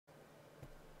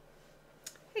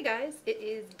Hey guys, it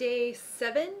is day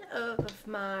 7 of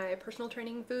my personal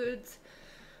training foods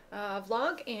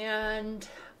vlog, and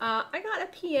I got a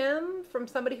PM from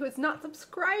somebody who is not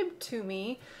subscribed to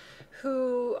me,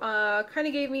 who kind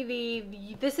of gave me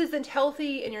the "this isn't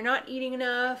healthy and you're not eating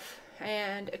enough"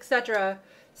 and etc.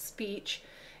 speech,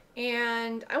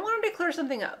 and I wanted to clear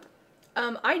something up.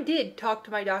 I did talk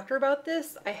to my doctor about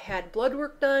this. I had blood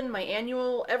work done, my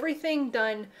annual, everything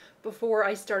done before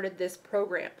I started this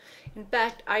program. In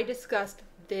fact, I discussed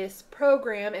this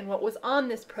program and what was on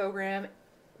this program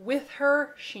with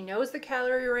her. She knows the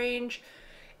calorie range.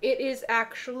 It is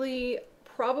actually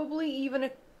probably even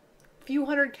a few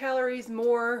hundred calories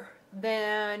more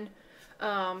than,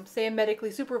 say, a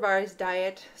medically supervised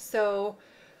diet. So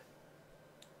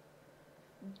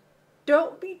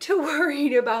don't be too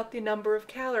worried about the number of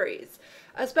calories,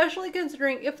 especially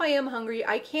considering if I am hungry,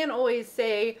 I can't always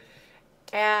say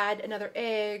add another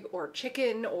egg or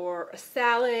chicken or a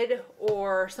salad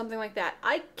or something like that.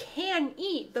 I can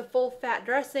eat the full fat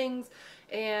dressings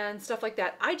and stuff like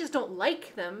that. I just don't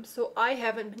like them, so I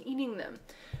haven't been eating them.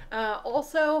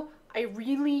 Also, I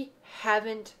really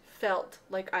haven't felt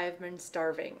like I've been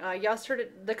starving. Yesterday,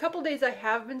 the couple days I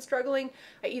have been struggling,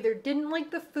 I either didn't like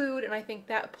the food, and I think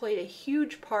that played a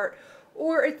huge part,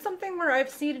 or it's something where I've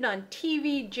seen it on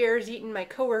TV, Jer's eaten, my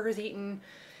coworker's eaten,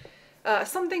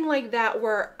 something like that,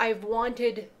 where I've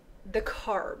wanted the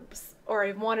carbs, or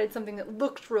I've wanted something that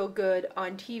looked real good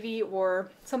on TV or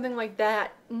something like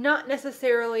that. Not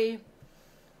necessarily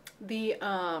the,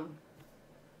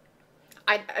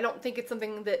 I don't think it's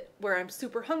something that where I'm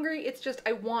super hungry. It's just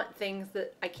I want things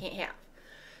that I can't have.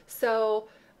 So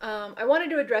I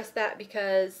wanted to address that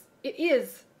because it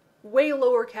is way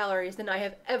lower calories than I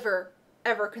have ever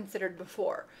considered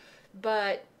before.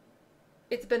 But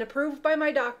it's been approved by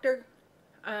my doctor.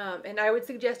 And I would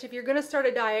suggest if you're going to start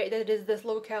a diet that is this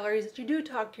low calories, that you do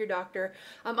talk to your doctor.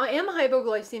 I am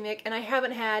hypoglycemic and I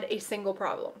haven't had a single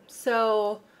problem.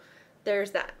 So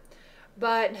there's that.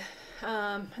 But,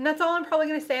 and that's all I'm probably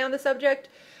going to say on the subject,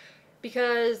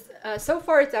 because so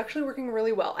far it's actually working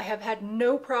really well. I have had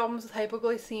no problems with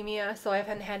hypoglycemia, so I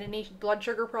haven't had any blood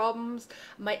sugar problems.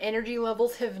 My energy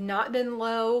levels have not been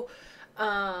low.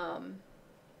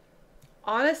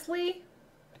 Honestly,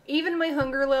 even my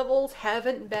hunger levels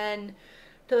haven't been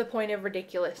to the point of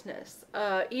ridiculousness.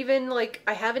 Even like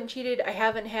I haven't cheated, I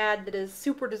haven't had that is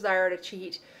super desire to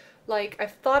cheat. Like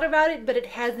I've thought about it, but it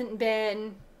hasn't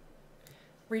been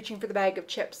reaching for the bag of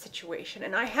chips situation.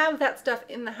 And I have that stuff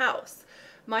in the house.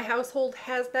 My household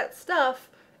has that stuff,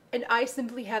 and I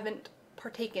simply haven't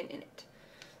partaken in it.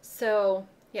 So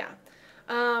yeah.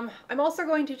 I'm also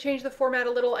going to change the format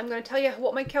a little. I'm going to tell you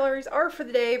what my calories are for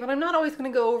the day, but I'm not always going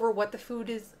to go over what the food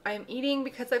is I'm eating,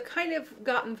 because I've kind of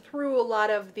gotten through a lot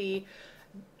of the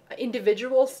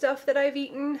individual stuff that I've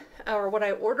eaten or what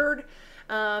I ordered.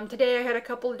 Today I had a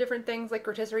couple of different things like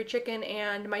rotisserie chicken,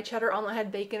 and my cheddar omelet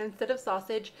had bacon instead of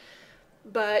sausage.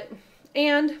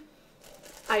 And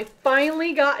I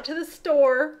finally got to the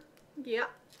store. Yeah.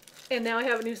 And now I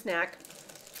have a new snack.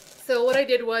 So what I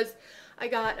did was I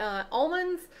got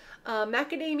almonds,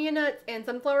 macadamia nuts, and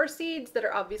sunflower seeds that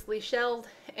are obviously shelled,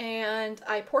 and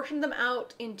I portioned them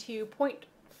out into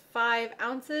 0.5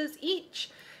 ounces each,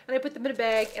 and I put them in a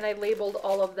bag, and I labeled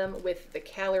all of them with the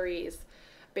calories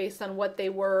based on what they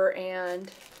were and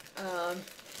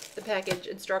the package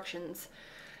instructions.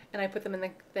 And I put them in the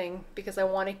thing because I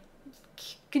want to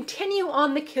continue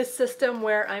on the KISS system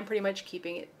where I'm pretty much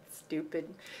keeping it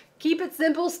stupid. Keep it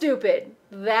simple, stupid.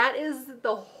 That is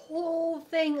the whole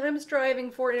thing I'm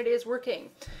striving for, and it is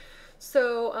working.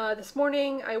 So this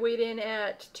morning I weighed in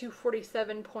at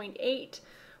 247.8,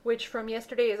 which from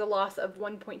yesterday is a loss of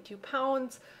 1.2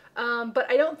 pounds. But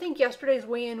I don't think yesterday's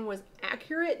weigh-in was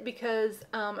accurate because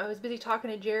I was busy talking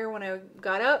to Jerry when I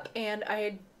got up, and I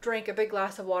had drank a big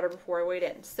glass of water before I weighed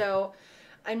in. So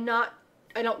I don't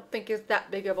think it's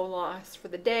that big of a loss for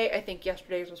the day. I think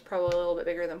yesterday's was probably a little bit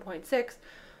bigger than 0.6.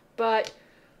 But,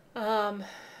 yeah,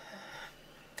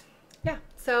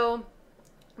 so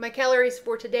my calories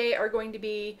for today are going to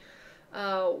be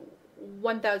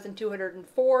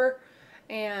 1,204,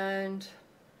 and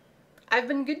I've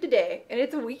been good today, and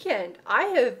it's a weekend.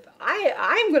 I'm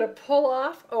gonna pull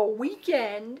off a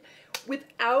weekend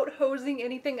without hosing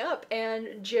anything up,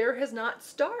 and Jer has not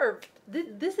starved.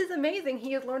 This is amazing.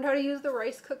 He has learned how to use the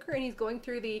rice cooker, and he's going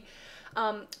through the,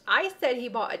 I said he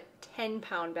bought a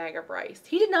 10-pound bag of rice.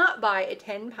 He did not buy a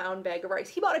 10-pound bag of rice.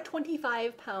 He bought a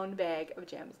 25-pound bag of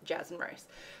jasmine rice.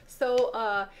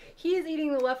 So he is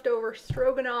eating the leftover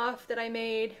stroganoff that I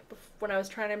made when I was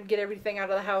trying to get everything out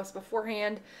of the house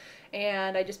beforehand,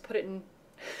 and I just put it in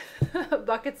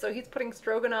buckets, so he's putting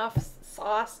stroganoff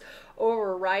sauce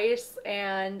over rice,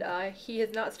 and he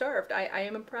has not starved. I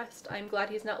am impressed. I'm glad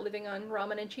he's not living on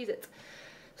ramen and Cheez-Its.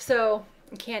 So,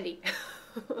 candy.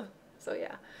 So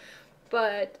yeah.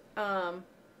 But,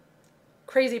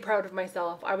 crazy proud of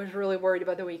myself. I was really worried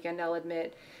about the weekend, I'll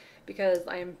admit, because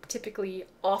I am typically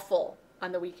awful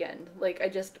on the weekend. Like,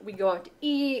 we go out to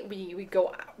eat, we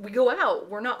go out.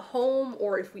 We're not home,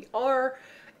 or if we are,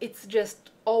 it's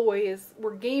just always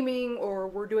we're gaming or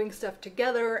we're doing stuff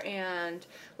together, and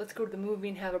let's go to the movie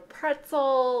and have a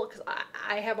pretzel, because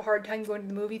I have a hard time going to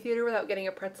the movie theater without getting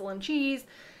a pretzel and cheese.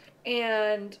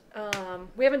 And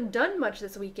we haven't done much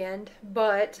this weekend,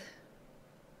 but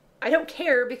I don't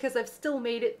care because I've still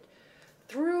made it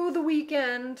through the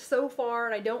weekend so far,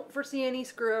 and I don't foresee any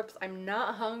screw-ups. I'm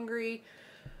not hungry.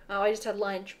 I just had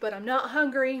lunch, but I'm not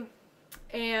hungry,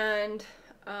 and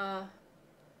I'm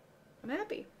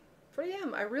happy. I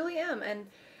am. I really am. And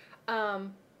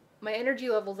my energy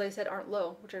levels, I said, aren't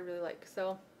low, which I really like.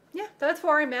 So yeah, that's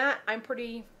where I'm at. I'm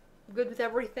pretty good with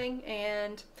everything,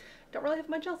 and don't really have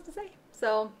much else to say.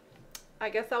 So I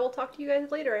guess I will talk to you guys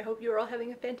later. I hope you are all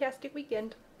having a fantastic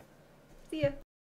weekend. See ya.